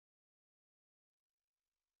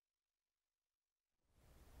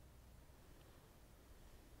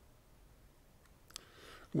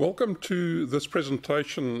Welcome to this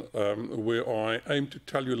presentation where I aim to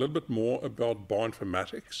tell you a little bit more about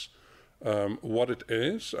bioinformatics, what it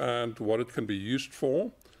is and what it can be used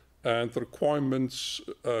for, and the requirements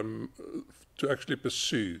to actually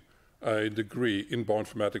pursue a degree in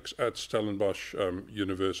bioinformatics at Stellenbosch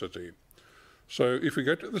University. So if we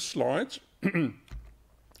go to the slides, the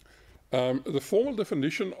formal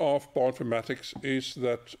definition of bioinformatics is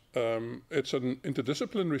that it's an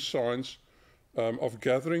interdisciplinary science of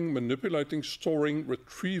gathering, manipulating, storing,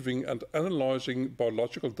 retrieving, and analyzing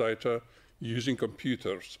biological data using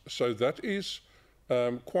computers. So that is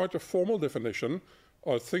quite a formal definition.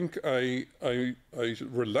 I think a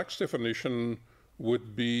relaxed definition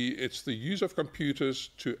would be it's the use of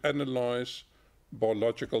computers to analyze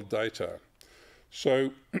biological data.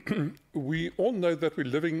 So we all know that we're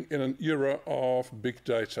living in an era of big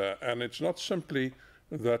data, and it's not simply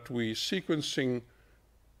that we're sequencing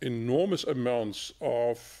enormous amounts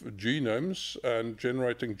of genomes and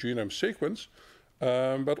generating genome sequence,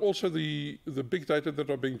 but also the big data that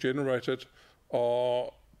are being generated are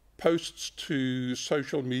posts to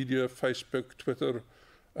social media, Facebook, Twitter,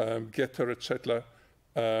 Getter, etc.,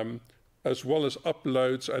 as well as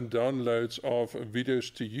uploads and downloads of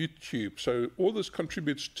videos to YouTube. So all this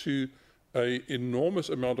contributes to an enormous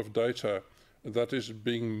amount of data that is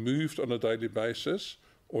being moved on a daily basis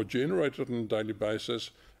or generated on a daily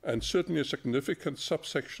basis, and certainly a significant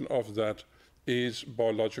subsection of that is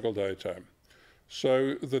biological data.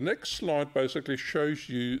 So the next slide basically shows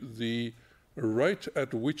you the rate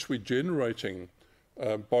at which we're generating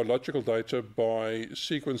biological data by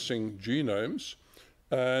sequencing genomes.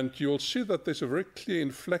 And you'll see that there's a very clear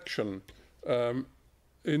inflection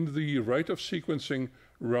in the rate of sequencing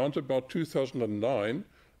around about 2009.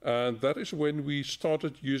 And that is when we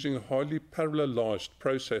started using highly parallelized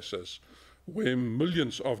processes, where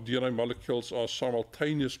millions of DNA molecules are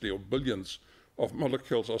simultaneously, or billions of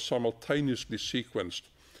molecules are simultaneously sequenced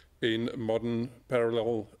in modern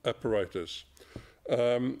parallel apparatus.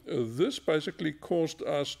 This basically caused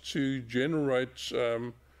us to generate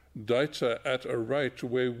data at a rate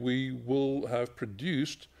where we will have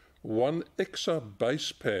produced 1 exa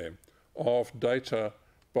base pair of data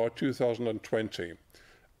by 2020.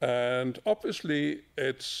 And obviously,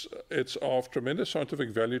 it's of tremendous scientific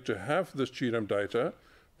value to have this genome data,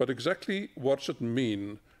 but exactly what does it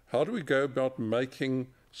mean? How do we go about making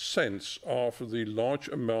sense of the large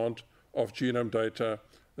amount of genome data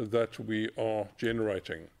that we are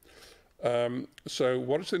generating? So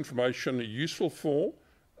what is the information useful for,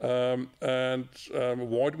 and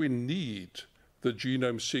why do we need the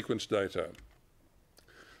genome sequence data?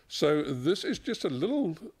 So this is just a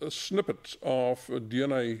little snippet of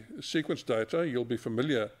DNA sequence data. You'll be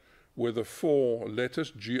familiar with the 4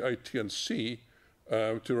 letters, G, A, T, and C,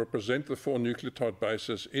 to represent the 4 nucleotide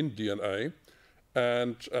bases in DNA.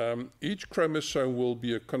 And each chromosome will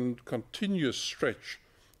be a continuous stretch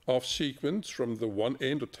of sequence from the one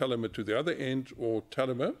end or telomere to the other end or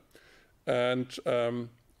telomere. And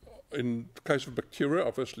in the case of bacteria,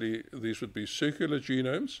 obviously, these would be circular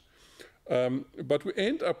genomes. But we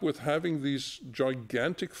end up with having these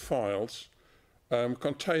gigantic files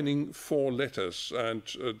containing 4 letters and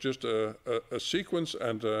just a sequence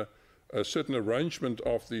and a certain arrangement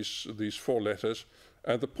of these 4 letters.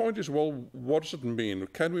 And the point is, well, what does it mean?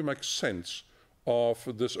 Can we make sense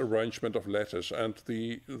of this arrangement of letters? And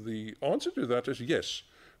the answer to that is yes,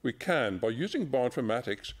 we can. By using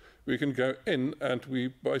bioinformatics, we can go in and we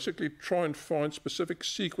basically try and find specific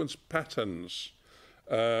sequence patterns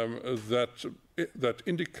that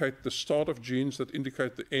indicate the start of genes, that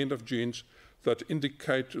indicate the end of genes, that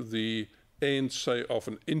indicate the end, say, of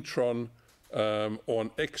an intron or an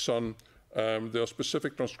exon. There are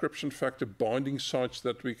specific transcription factor binding sites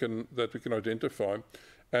that we can identify.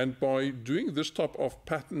 And by doing this type of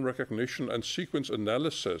pattern recognition and sequence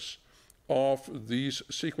analysis of these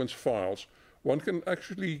sequence files, one can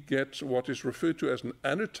actually get what is referred to as an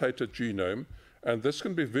annotated genome, and this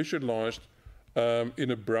can be visualized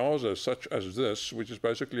in a browser such as this, which is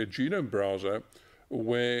basically a genome browser,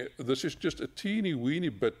 where this is just a teeny weeny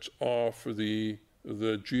bit of the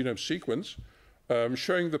genome sequence,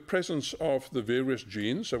 showing the presence of the various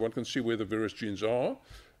genes, so one can see where the various genes are,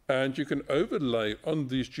 and you can overlay on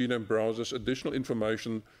these genome browsers additional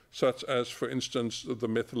information such as, for instance, the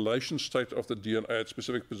methylation state of the DNA at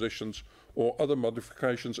specific positions or other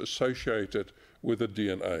modifications associated with the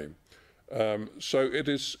DNA. So it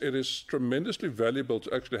is tremendously valuable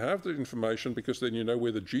to actually have the information, because then you know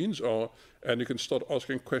where the genes are and you can start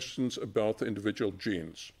asking questions about the individual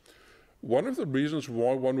genes. One of the reasons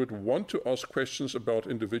why one would want to ask questions about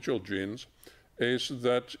individual genes is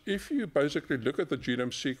that if you basically look at the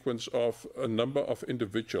genome sequence of a number of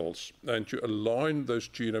individuals and you align those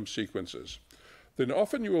genome sequences, then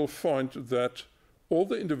often you will find that all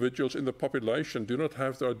the individuals in the population do not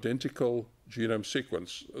have the identical genome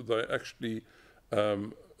sequence. They actually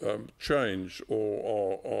change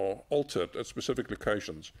or are altered at specific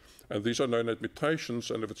locations. And these are known as mutations,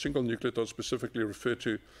 and if it's single nucleotide, specifically referred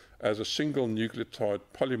to as a single nucleotide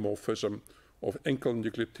polymorphism of enkel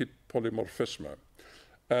nucleotide polymorphisma.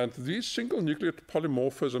 And these single nucleotide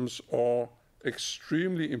polymorphisms are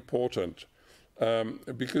extremely important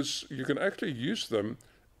because you can actually use them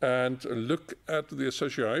and look at the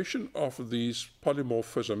association of these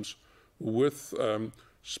polymorphisms with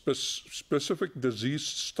specific disease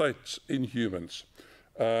states in humans.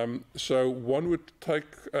 So one would take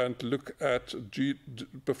and look at,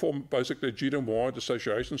 perform basically a genome-wide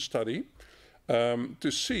association study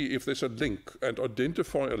to see if there's a link and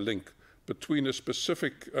identify a link between a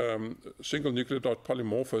specific single nucleotide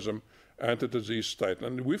polymorphism and a disease state.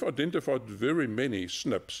 And we've identified very many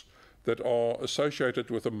SNPs that are associated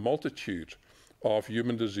with a multitude of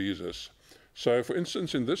human diseases. So, for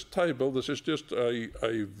instance, in this table, this is just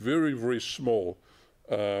a very, very small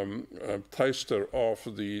taster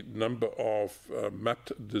of the number of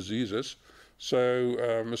mapped diseases.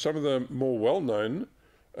 So some of the more well-known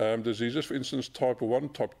diseases, for instance, type 1,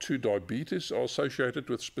 type 2 diabetes are associated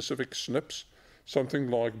with specific SNPs, something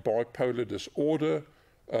like bipolar disorder,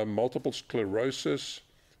 multiple sclerosis.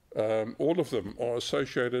 All of them are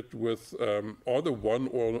associated with either one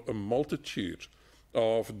or a multitude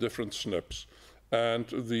of different SNPs. And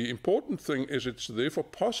the important thing is it's therefore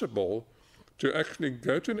possible to actually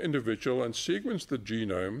go to an individual and sequence the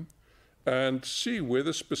genome and see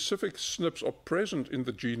whether specific SNPs are present in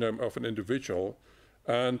the genome of an individual.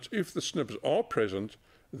 And if the SNPs are present,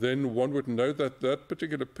 then one would know that that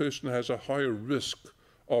particular person has a higher risk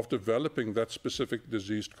of developing that specific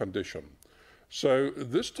diseased condition. So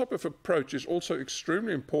this type of approach is also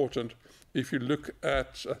extremely important if you look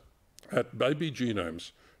at baby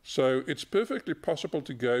genomes. So it's perfectly possible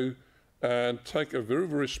to go and take a very,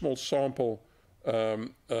 very small sample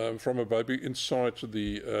from a baby inside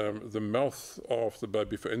the mouth of the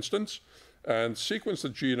baby, for instance, and sequence the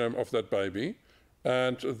genome of that baby.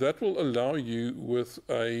 And that will allow you with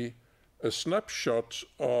a snapshot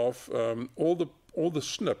of all the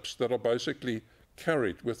SNPs that are basically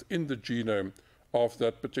carried within the genome of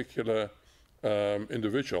that particular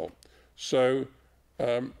individual. So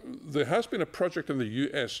there has been a project in the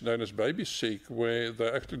US known as BabySeq where they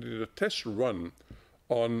actually did a test run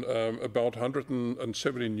on about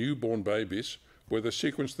 170 newborn babies where they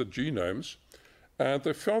sequenced the genomes. And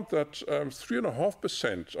they found that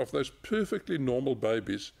 3.5% of those perfectly normal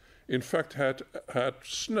babies, in fact, had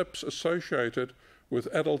SNPs associated with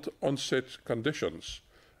adult onset conditions.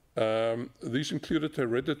 These included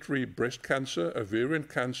hereditary breast cancer, ovarian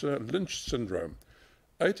cancer, Lynch syndrome.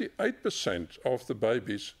 88% of the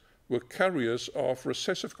babies were carriers of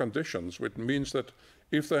recessive conditions, which means that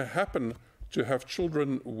if they happen to have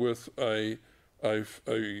children with a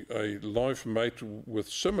live mate with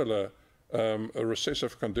similar a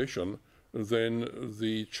recessive condition, then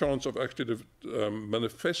the chance of actually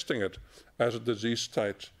manifesting it as a disease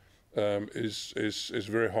state is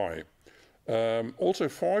very high. Also,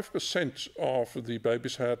 5% of the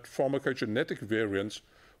babies had pharmacogenetic variants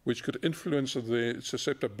which could influence the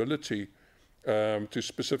susceptibility to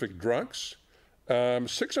specific drugs.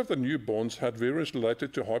 6 of the newborns had variants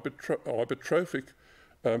related to hypertrophic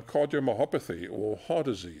cardiomyopathy or heart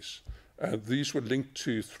disease. And these were linked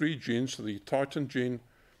to 3 genes, the titin gene,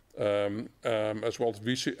 as well as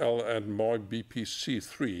VCL and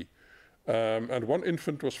MYBPC3. And 1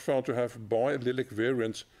 infant was found to have biallelic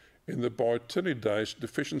variants in the biotinidase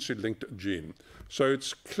deficiency-linked gene. So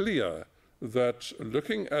it's clear that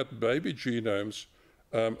looking at baby genomes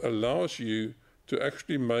allows you to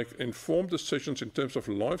actually make informed decisions in terms of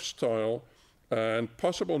lifestyle and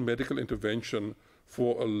possible medical intervention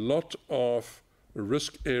for a lot of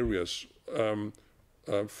risk areas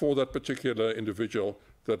for that particular individual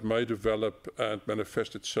that may develop and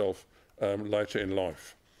manifest itself later in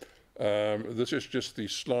life. This is just the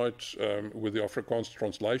slide with the Afrikaans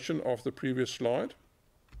translation of the previous slide.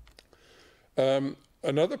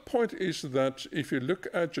 Another point is that if you look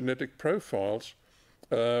at genetic profiles,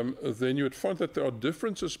 then you would find that there are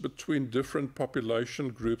differences between different population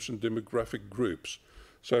groups and demographic groups.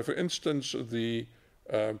 So, for instance, the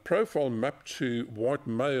profile mapped to white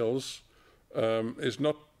males is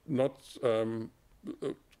not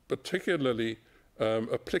particularly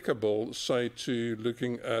applicable, say, to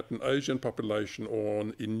looking at an Asian population or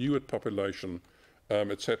an Inuit population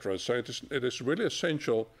etc. So it is really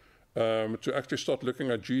essential to actually start looking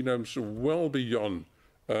at genomes well beyond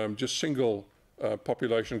just single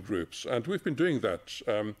population groups. And we've been doing that.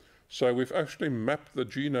 So we've actually mapped the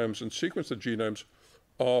genomes and sequenced the genomes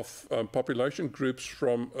of population groups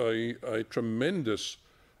from a tremendous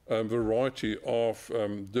variety of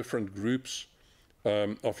different groups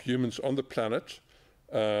of humans on the planet.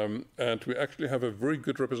 And we actually have a very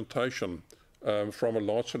good representation from a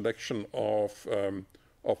large selection of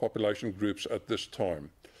population groups at this time.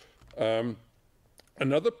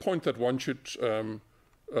 Another point that one should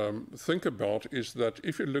think about is that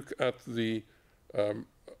if you look at the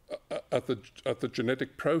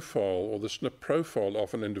genetic profile or the SNP profile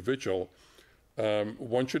of an individual,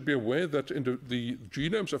 one should be aware that the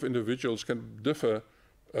genomes of individuals can differ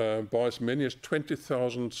by as many as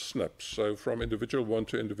 20,000 SNPs, so from individual 1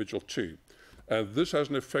 to individual 2. And this has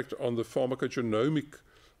an effect on the pharmacogenomic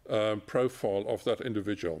profile of that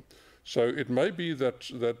individual. So it may be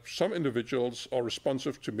that some individuals are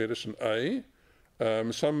responsive to medicine A,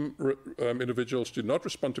 some individuals do not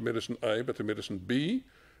respond to medicine A but to medicine B.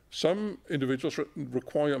 Some individuals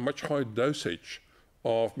require a much higher dosage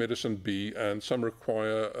of medicine B, and some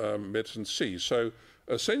require medicine C. So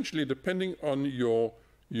essentially, depending on your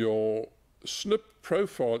SNP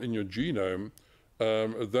profile in your genome,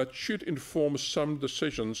 that should inform some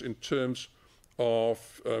decisions in terms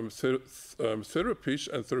of therapies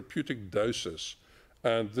and therapeutic doses.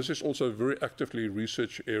 And this is also a very actively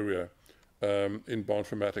researched area in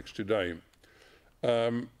bioinformatics today.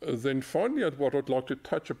 Then finally, what I'd like to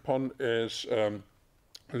touch upon is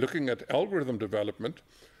looking at algorithm development.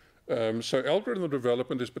 So algorithm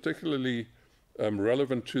development is particularly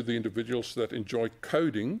relevant to the individuals that enjoy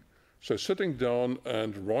coding. So sitting down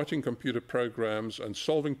and writing computer programs and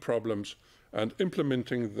solving problems and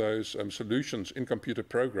implementing those solutions in computer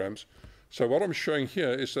programs. So what I'm showing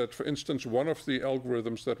here is that, for instance, one of the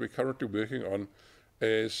algorithms that we're currently working on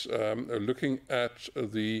is looking at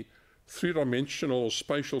the three-dimensional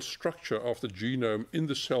spatial structure of the genome in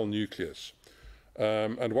the cell nucleus.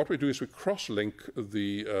 And what we do is we cross-link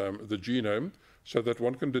the genome so that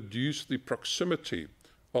one can deduce the proximity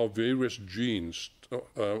of various genes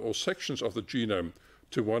or sections of the genome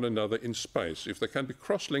to one another in space. If they can be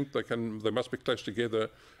cross-linked, they must be close together,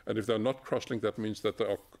 and if they're not cross-linked, that means that they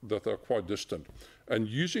are quite distant. And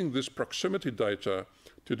using this proximity data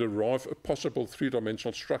to derive a possible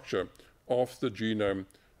three-dimensional structure of the genome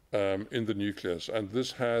in the nucleus. And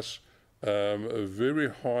this has a very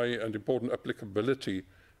high and important applicability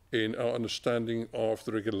in our understanding of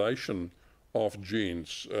the regulation of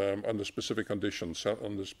genes under specific conditions,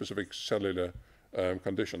 under specific cellular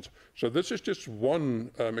conditions. So this is just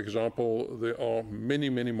one example. There are many,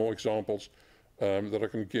 many more examples that I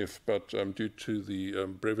can give, but due to the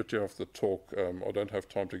brevity of the talk, I don't have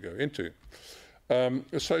time to go into.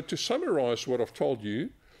 So to summarize what I've told you,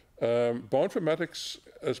 bioinformatics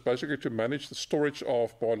is basically to manage the storage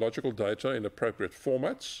of biological data in appropriate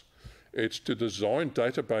formats. It's to design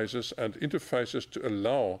databases and interfaces to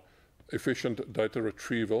allow efficient data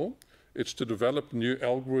retrieval. It's to develop new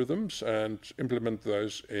algorithms and implement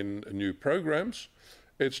those in new programs.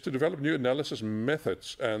 It's to develop new analysis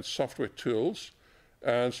methods and software tools.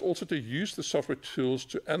 And it's also to use the software tools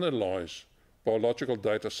to analyze biological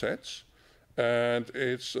data sets. And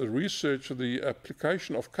it's research the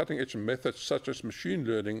application of cutting-edge methods such as machine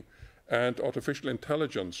learning and artificial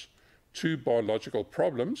intelligence to biological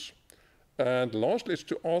problems. And lastly, it's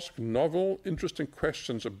to ask novel, interesting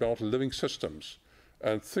questions about living systems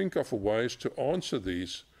and think of ways to answer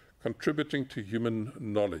these, contributing to human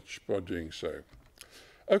knowledge by doing so.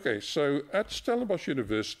 Okay, so at Stellenbosch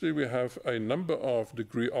University, we have a number of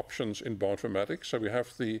degree options in bioinformatics. So we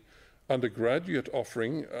have the undergraduate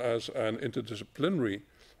offering as an interdisciplinary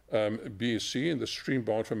BSc in the stream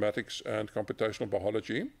Bioinformatics and Computational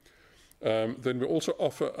Biology. Then we also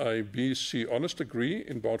offer a BSc Honours degree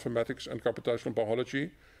in Bioinformatics and Computational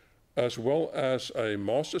Biology, as well as a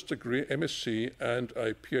master's degree, MSc, and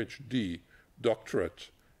a PhD doctorate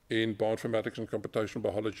in Bioinformatics and Computational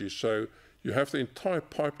Biology. So you have the entire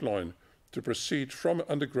pipeline to proceed from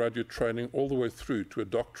undergraduate training all the way through to a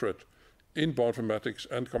doctorate in Bioinformatics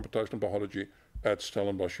and Computational Biology at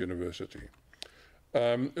Stellenbosch University.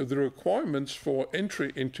 The requirements for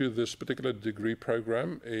entry into this particular degree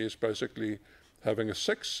program is basically having a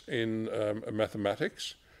 6 in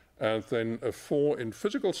mathematics, and then a 4 in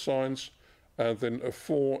physical science, and then a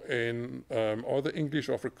 4 in either English,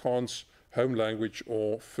 Afrikaans, home language,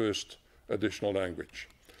 or first additional language.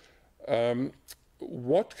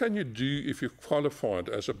 What can you do if you're qualified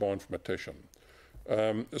as a bioinformatician?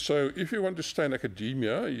 So if you want to stay in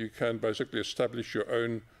academia, you can basically establish your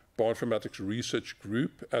own bioinformatics research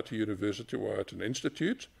group at a university or at an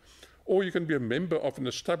institute, or you can be a member of an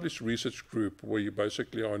established research group where you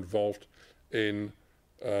basically are involved in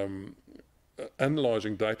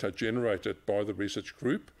analyzing data generated by the research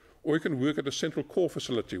group, or you can work at a central core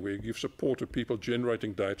facility where you give support to people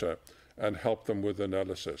generating data and help them with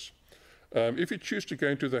analysis. If you choose to go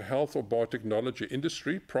into the health or biotechnology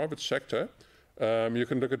industry, private sector, you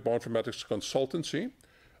can look at bioinformatics consultancy.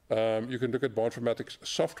 You can look at bioinformatics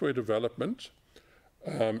software development.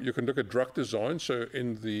 You can look at drug design. So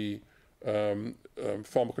in the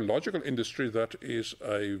pharmacological industry, that is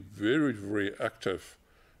a very, very active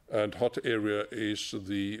and hot area, is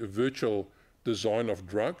the virtual design of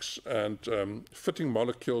drugs and fitting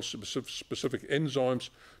molecules, specific enzymes,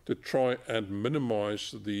 to try and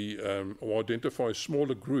minimize the or identify a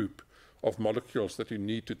smaller group of molecules that you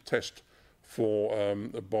need to test for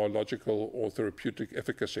biological or therapeutic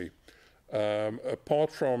efficacy.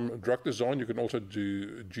 Apart from drug design, you can also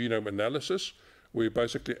do genome analysis, where you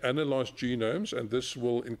basically analyze genomes, and this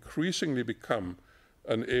will increasingly become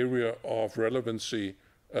an area of relevancy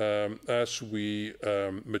as we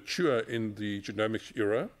mature in the genomics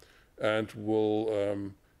era, and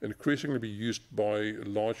will increasingly be used by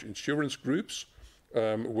large insurance groups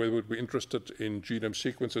where they would be interested in genome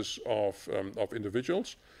sequences of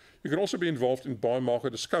individuals. You can also be involved in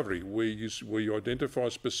biomarker discovery, where you identify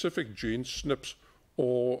specific genes, SNPs,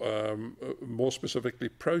 or more specifically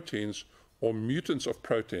proteins or mutants of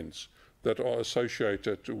proteins that are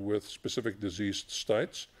associated with specific diseased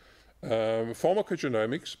states.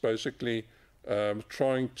 Pharmacogenomics, basically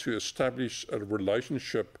trying to establish a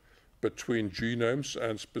relationship between genomes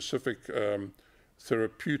and specific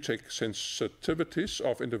therapeutic sensitivities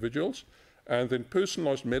of individuals. And then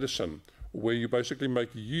personalized medicine, where you basically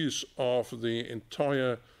make use of the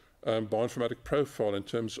entire bioinformatic profile in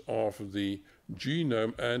terms of the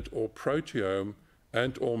genome and or proteome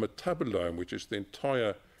and or metabolome, which is the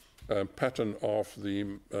entire pattern of the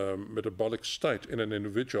metabolic state in an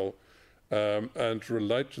individual, and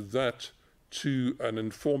relate that to an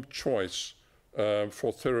informed choice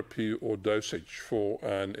for therapy or dosage for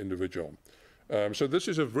an individual. So this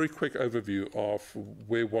is a very quick overview of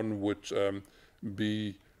where one would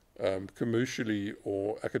be commercially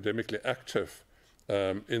or academically active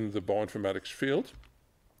in the bioinformatics field.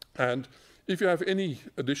 And if you have any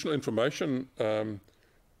additional information on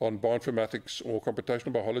bioinformatics or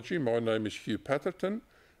computational biology, my name is Hugh Patterton,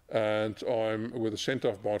 and I'm with the Center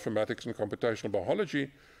of Bioinformatics and Computational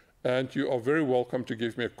Biology, and you are very welcome to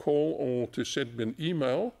give me a call or to send me an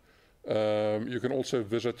email. You can also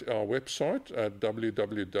visit our website at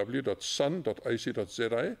www.sun.ac.za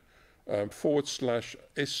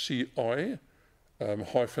 /SCI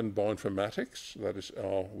bioinformatics. That is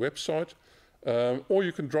our website. Or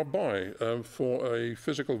you can drop by for a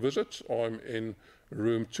physical visit. I'm in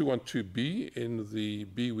room 212B in the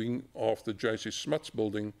B wing of the J.C. Smuts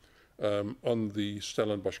building on the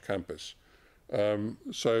Stellenbosch campus.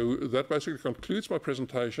 So that basically concludes my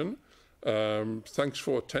presentation. Thanks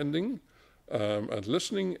for attending and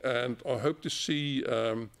listening, and I hope to see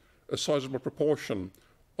a sizable proportion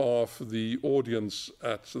of the audience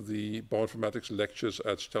at the bioinformatics lectures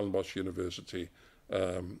at Stellenbosch University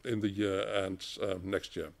in the year and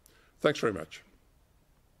next year. Thanks very much.